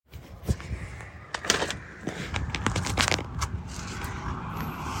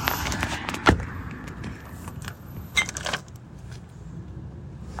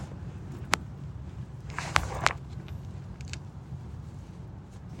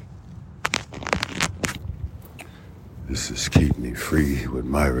This is Keep Me Free with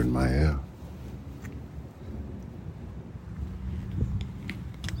Myron Mael.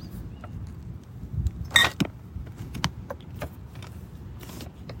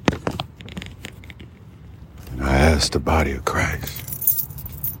 And I ask the body of Christ,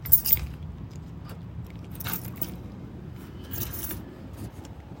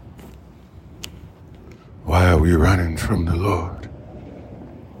 why are we running from the Lord?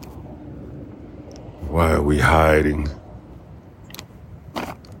 Why are we hiding?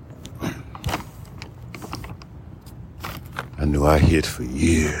 I knew I hid for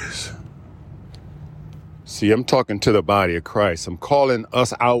years. See, I'm talking to the body of Christ. I'm calling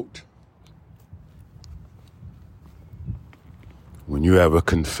us out. When you have a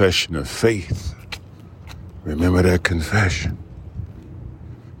confession of faith, remember that confession.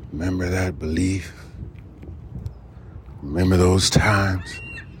 Remember that belief. Remember those times.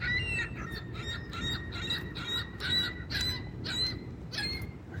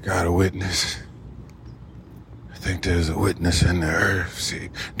 I got a witness. I think there's a witness in the earth. See,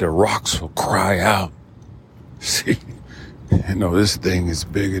 the rocks will cry out. See, you know, this thing is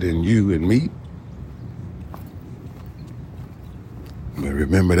bigger than you and me. But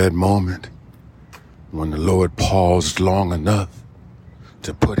remember that moment when the Lord paused long enough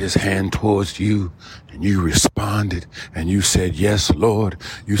to put his hand towards you and you responded and you said, yes, Lord.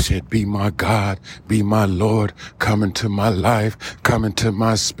 You said, be my God, be my Lord, come into my life, come into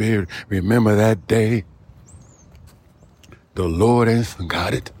my spirit. Remember that day? The Lord ain't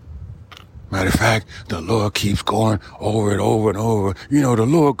forgot it. Matter of fact, the Lord keeps going over and over and over. You know, the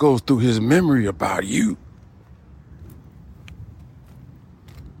Lord goes through his memory about you.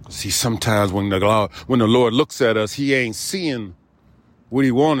 See, sometimes when the Lord looks at us, he ain't seeing what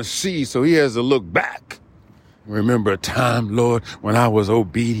he want to see, so he has to look back. Remember a time, Lord, when I was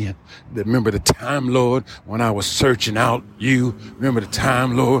obedient. Remember the time, Lord, when I was searching out you. Remember the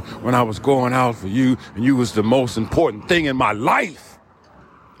time, Lord, when I was going out for you and you was the most important thing in my life.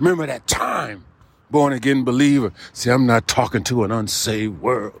 Remember that time, born again believer. See, I'm not talking to an unsaved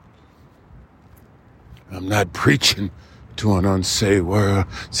world. I'm not preaching to an unsaved world.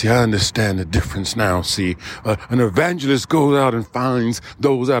 See, I understand the difference now. See, an evangelist goes out and finds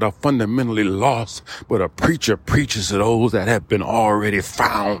those that are fundamentally lost, but a preacher preaches to those that have been already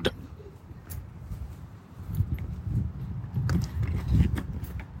found.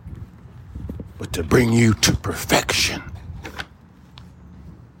 But to bring you to perfection,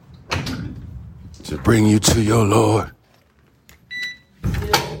 to bring you to your Lord.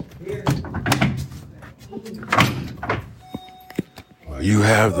 You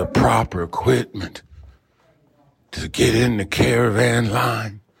have the proper equipment to get in the caravan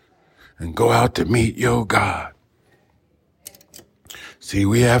line and go out to meet your God. See,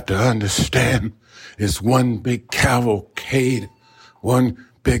 we have to understand it's one big cavalcade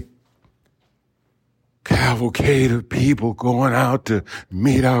of people going out to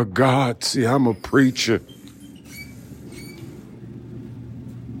meet our God. See, I'm a preacher.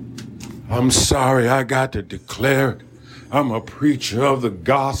 I'm sorry I got to declare it. I'm a preacher of the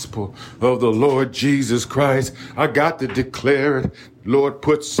gospel of the Lord Jesus Christ. I got to declare it. Lord,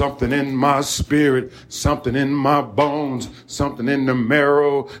 put something in my spirit, something in my bones, something in the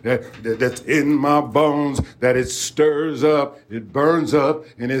marrow that's in my bones, that it stirs up, it burns up,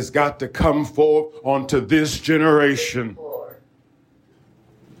 and it's got to come forth onto this generation.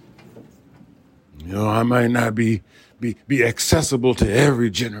 You know, I might not be accessible to every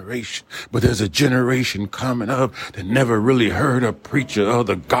generation, but there's a generation coming up that never really heard a preacher of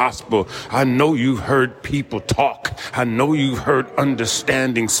the gospel. I know you've heard people talk. I know you've heard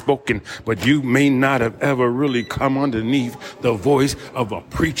understanding spoken, but you may not have ever really come underneath the voice of a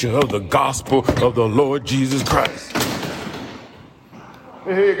preacher of the gospel of the Lord Jesus Christ.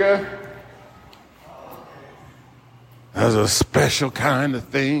 Here you go. That's a special kind of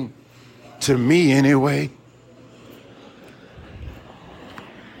thing, to me anyway.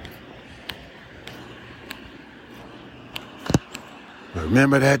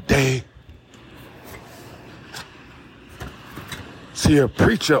 Remember that day? See, a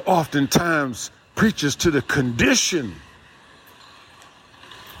preacher oftentimes preaches to the condition.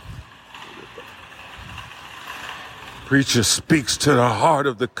 Preacher speaks to the heart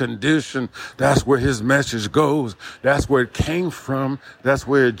of the condition. That's where his message goes. That's where it came from. That's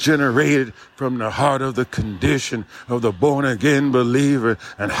where it generated, from the heart of the condition of the born again believer.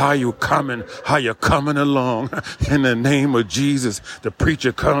 And how you're coming along in the name of Jesus. The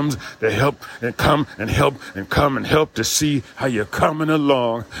preacher comes to help and come and help to see how you're coming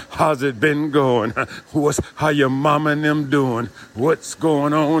along. How's it been going? How your mama and them doing? What's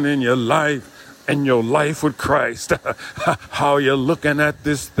going on in your life? in your life with Christ. How you're looking at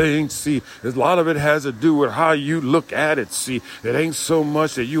this thing. See, a lot of it has to do with how you look at it. See, it ain't so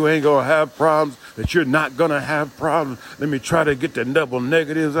much that you ain't going to have problems, that you're not going to have problems. Let me try to get the double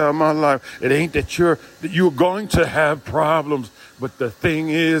negatives out of my life. It ain't that you're going to have problems. But the thing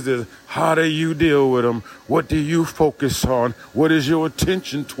is how do you deal with them? What do you focus on? What is your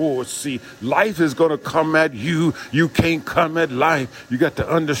attention towards? See, life is going to come at you. You can't come at life. You got to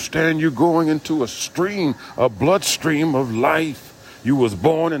understand you're going into a bloodstream of life. You was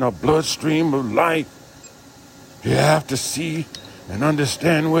born in a bloodstream of life. You have to see and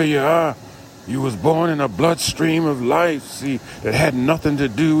understand where you are. You was born in a bloodstream of life. See, it had nothing to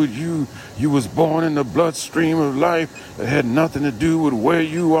do with you. You was born in the bloodstream of life. It had nothing to do with where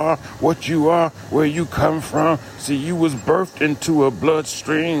you are, what you are, where you come from. See, you was birthed into a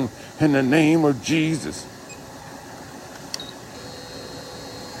bloodstream in the name of Jesus.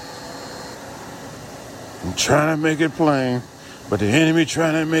 I'm trying to make it plain, but the enemy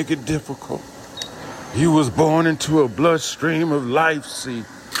trying to make it difficult. You was born into a bloodstream of life, see.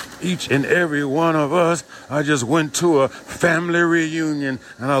 Each and every one of us. I just went to a family reunion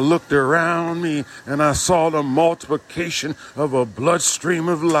and I looked around me and I saw the multiplication of a bloodstream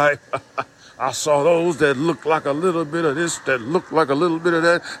of life. I saw those that looked like a little bit of this, that looked like a little bit of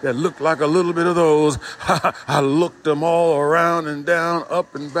that, that looked like a little bit of those. I looked them all around and down,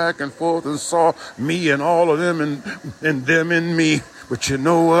 up and back and forth, and saw me and all of them and them in me. But you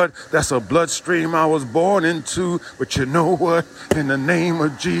know what? That's a bloodstream I was born into. But you know what? In the name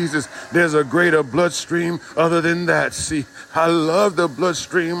of Jesus, there's a greater bloodstream other than that. See, I love the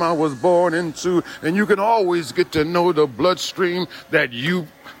bloodstream I was born into. And you can always get to know the bloodstream that you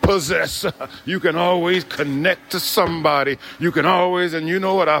possess. You can always connect to somebody. You can always, and you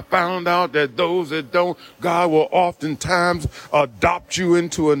know what? I found out that those that don't, God will oftentimes adopt you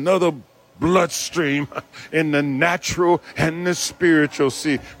into another bloodstream in the natural and the spiritual.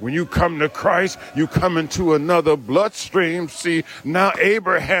 See, when you come to Christ, you come into another bloodstream. See, now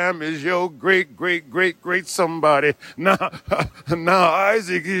Abraham is your great somebody. Now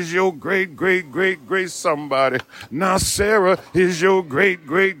Isaac is your great somebody. Now Sarah is your great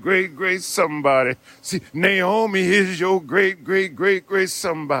somebody. See, Naomi is your great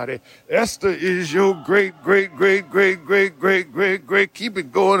somebody. Esther is your great. Keep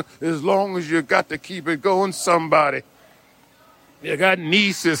it going as long as you got to keep it going, somebody. You got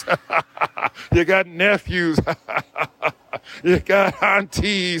nieces. You got nephews. You got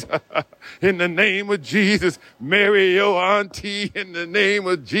aunties. In the name of Jesus, marry your auntie in the name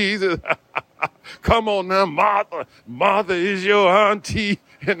of Jesus. Come on now, Martha. Martha is your auntie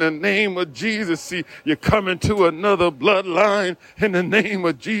in the name of Jesus. See, you're coming to another bloodline in the name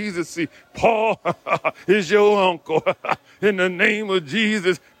of Jesus. See, Paul is your uncle in the name of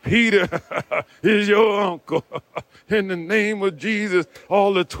Jesus. Peter is your uncle in the name of Jesus.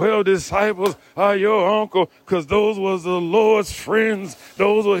 All the 12 disciples are your uncle because those was the Lord's friends.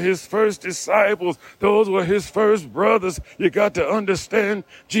 Those were his first disciples. Those were his first brothers. You got to understand,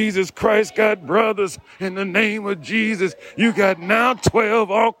 Jesus Christ got brothers in the name of Jesus. You got now 12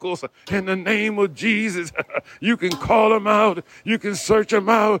 uncles in the name of Jesus. You can call them out. You can search them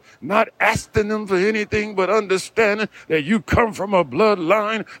out, not asking them for anything, but understanding that you come from a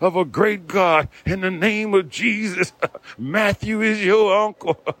bloodline of a great God in the name of Jesus. Matthew is your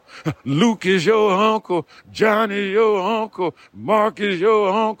uncle. Luke is your uncle. John is your uncle. Mark is your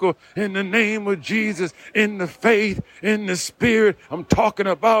uncle in the name of Jesus. In the faith, in the spirit. I'm talking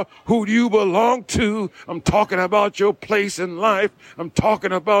about who you belong to. I'm talking about your place in life. I'm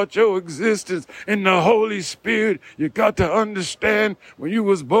talking about your existence in the Holy Spirit. You got to understand when you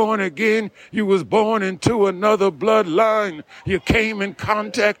was born again, you was born into another bloodline. You came in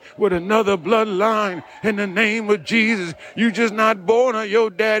contact with another bloodline in the name of Jesus. You just not born of your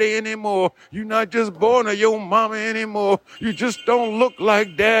daddy anymore. You not just born of your mama anymore. You just don't look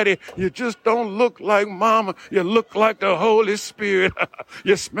like daddy. You just don't look like mama. You look like the Holy Spirit.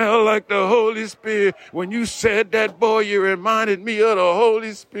 You smell like the Holy Spirit. When you said that, boy, you reminded me of the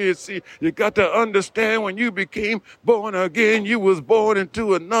Holy Spirit. See, you got to understand when you became born again, you was born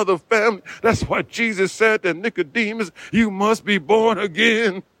into another family. That's what Jesus said to Nicodemus. You must be born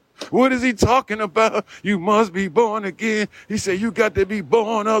again. What is he talking about? You must be born again. He said, you got to be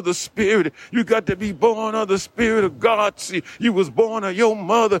born of the Spirit. You got to be born of the Spirit of God. See, you was born of your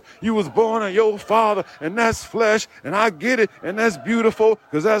mother. You was born of your father. And that's flesh. And I get it. And that's beautiful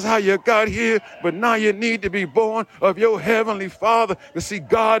because that's how you got here. But now you need to be born of your heavenly Father. You see,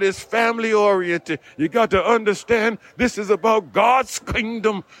 God is family oriented. You got to understand this is about God's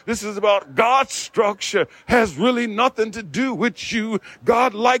kingdom. This is about God's structure. Has really nothing to do with you.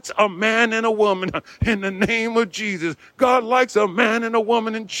 God likes a man and a woman in the name of Jesus. God likes a man and a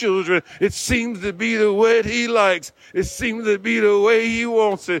woman and children. It seems to be the way he likes. It seems to be the way he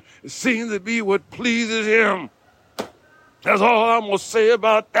wants it. It seems to be what pleases him. That's all I'm going to say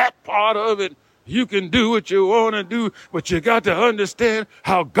about that part of it. You can do what you want to do, but you got to understand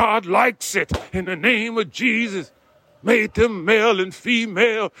how God likes it in the name of Jesus. Made them male and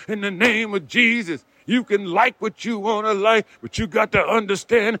female in the name of Jesus. You can like what you want to like, but you got to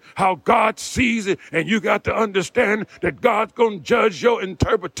understand how God sees it. And you got to understand that God's going to judge your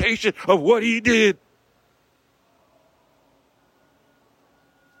interpretation of what he did.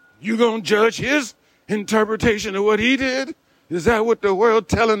 You going to judge his interpretation of what he did? Is that what the world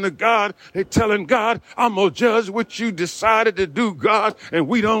telling to God? They telling God, I'm going to judge what you decided to do, God, and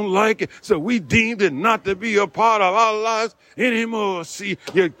we don't like it. So we deemed it not to be a part of our lives anymore. See,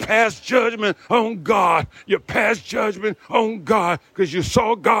 you passed judgment on God. You passed judgment on God because you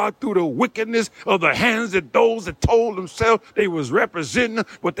saw God through the wickedness of the hands of those that told themselves they was representing,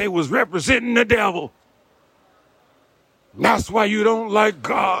 but they was representing the devil. That's why you don't like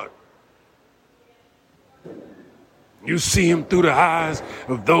God. You see him through the eyes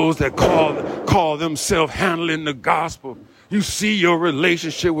of those that call themselves handling the gospel. You see your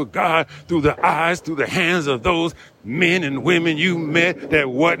relationship with God through the eyes, through the hands of those men and women you met that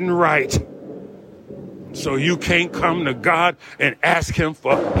wasn't right. So you can't come to God and ask him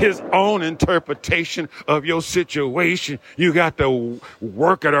for his own interpretation of your situation. You got to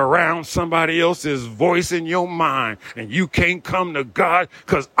work it around somebody else's voice in your mind. And you can't come to God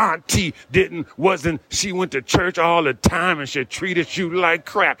because auntie she went to church all the time and she treated you like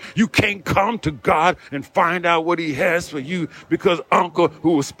crap. You can't come to God and find out what he has for you because uncle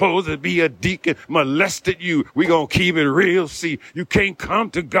who was supposed to be a deacon molested you. We gonna keep it real. See, you can't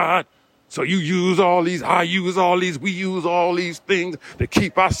come to God. So we use all these things to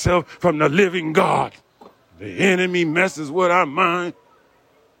keep ourselves from the living God. The enemy messes with our mind,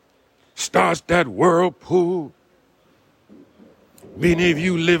 starts that whirlpool. Many of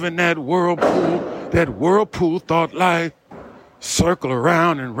you live in that whirlpool thought life, circle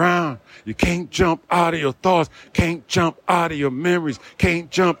around and round. You can't jump out of your thoughts, can't jump out of your memories,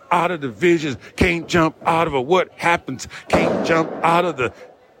 can't jump out of the visions, can't jump out of what happens, can't jump out of the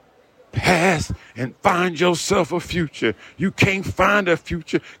past and find yourself a future. You can't find a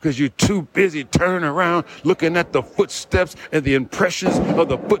future because you're too busy turning around looking at the footsteps and the impressions of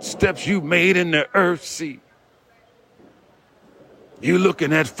the footsteps you made in the earth. See, you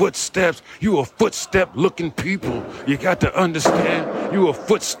looking at footsteps. You a footstep looking people. You got to understand you a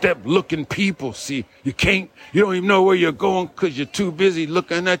footstep looking people. See, you don't even know where you're going because you're too busy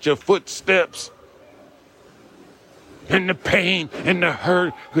looking at your footsteps. And the pain and the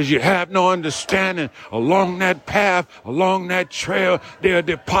hurt because you have no understanding along that path, along that trail. There are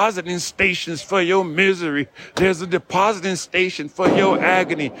depositing stations for your misery. There's a depositing station for your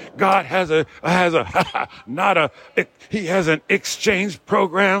agony. God has he has an exchange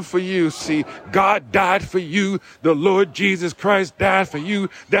program for you. See, God died for you. The Lord Jesus Christ died for you.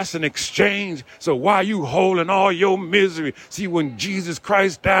 That's an exchange. So why are you holding all your misery? See, when Jesus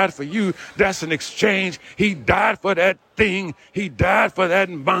Christ died for you, that's an exchange. He died for that thing. He died for that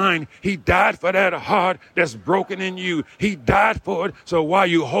mind. He died for that heart that's broken in you. He died for it. So why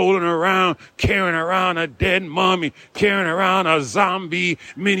you holding around, carrying around a dead mummy, carrying around a zombie?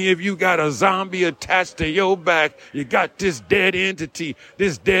 Many of you got a zombie attached to your back. You got this dead entity,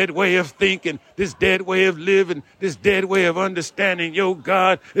 this dead way of thinking, this dead way of living, this dead way of understanding your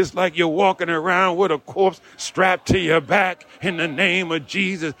God. It's like you're walking around with a corpse strapped to your back in the name of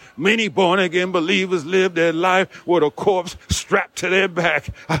Jesus. Many born again believers live their life with a corpse strapped to their back.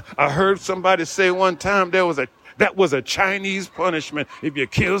 I heard somebody say one time that was a Chinese punishment. If you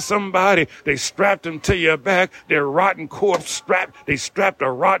kill somebody, they strapped them to your back. Their rotten corpse strapped. They strapped a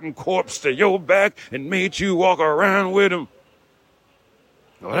rotten corpse to your back and made you walk around with them.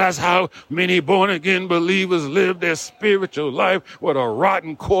 Well, that's how many born-again believers live their spiritual life with a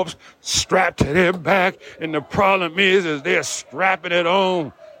rotten corpse strapped to their back. And the problem is they're strapping it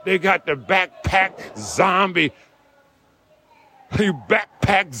on. They got the backpack zombie. You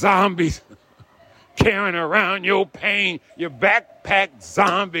backpack zombies carrying around your pain. You backpack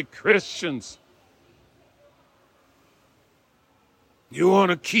zombie Christians. You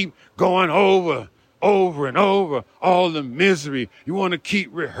want to keep going over over and over, all the misery. You want to keep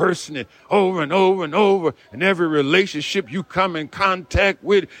rehearsing it over and over and over. And every relationship you come in contact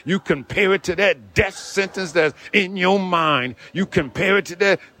with, you compare it to that death sentence that's in your mind. You compare it to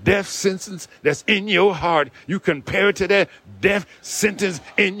that death sentence that's in your heart. You compare it to that death sentence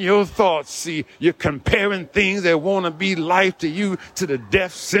in your thoughts. See, you're comparing things that want to be life to you to the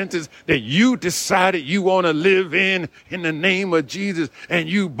death sentence that you decided you want to live in the name of Jesus. And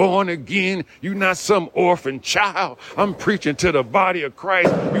you born again. You're not some orphan child. I'm preaching to the body of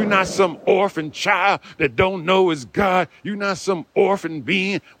Christ. You're not some orphan child that don't know his God. You're not some orphan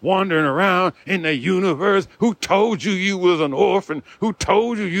being wandering around in the universe. Who told you you was an orphan? Who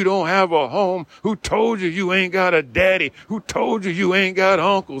told you you don't have a home? Who told you you ain't got a daddy? Who told you you ain't got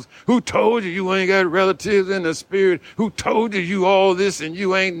uncles? Who told you you ain't got relatives in the spirit? Who told you all this and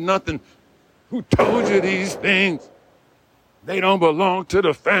you ain't nothing? Who told you these things? They don't belong to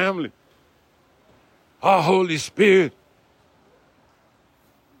the family. Our Holy Spirit.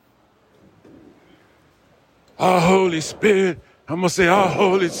 Our Holy Spirit. I'm going to say our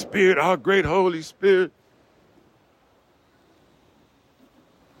Holy Spirit, our great Holy Spirit.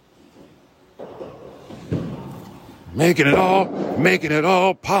 Making it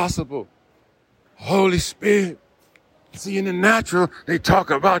all possible. Holy Spirit. See, in the natural, they talk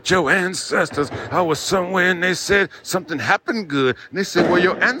about your ancestors. I was somewhere and they said something happened good. And they said, well,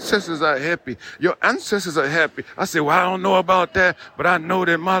 your ancestors are happy. Your ancestors are happy. I said, well, I don't know about that, but I know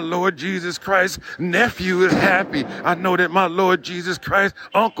that my Lord Jesus Christ's nephew is happy. I know that my Lord Jesus Christ's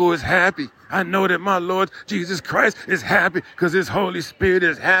uncle is happy. I know that my Lord Jesus Christ is happy because his Holy Spirit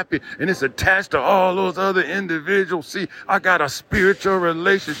is happy and it's attached to all those other individuals. See, I got a spiritual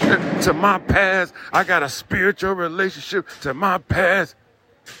relationship to my past. I got a spiritual relationship to my past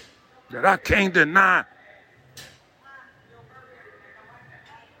that I can't deny.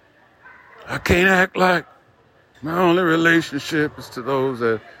 I can't act like my only relationship is to those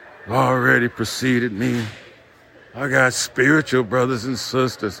that already preceded me. I got spiritual brothers and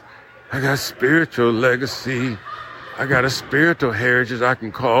sisters. I got spiritual legacy. I got a spiritual heritage I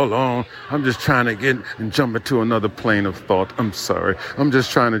can call on. I'm just trying to get and jump into another plane of thought. I'm sorry. I'm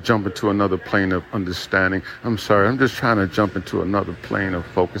just trying to jump into another plane of understanding. I'm sorry. I'm just trying to jump into another plane of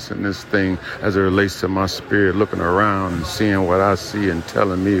focusing this thing as it relates to my spirit, looking around and seeing what I see and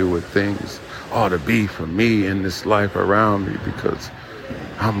telling me what things ought to be for me in this life around me, because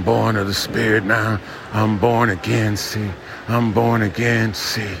I'm born of the Spirit now. I'm born again, see. I'm born again,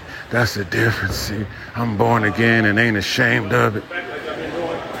 see. That's the difference, see. I'm born again and ain't ashamed of it.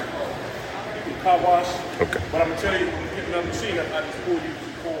 Car wash. Okay. But I'm going to tell you, when you get another machine, I just pull you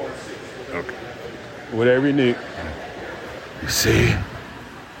 4 or 6. Okay. Whatever you need. You see,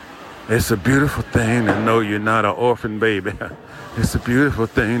 it's a beautiful thing to know you're not an orphan baby. It's a beautiful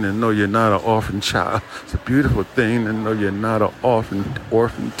thing to know you're not an orphan child. It's a beautiful thing to know you're not an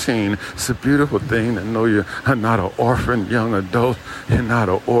orphan teen. It's a beautiful thing to know you're not an orphan young adult. You're not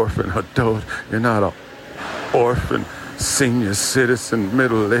an orphan adult. You're not an orphan senior citizen,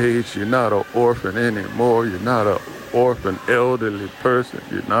 middle age. You're not an orphan anymore. You're not an orphan elderly person.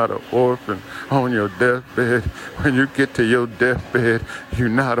 You're not an orphan on your deathbed. When you get to your deathbed, you're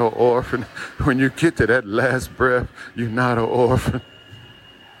not an orphan. When you get to that last breath, you're not an orphan.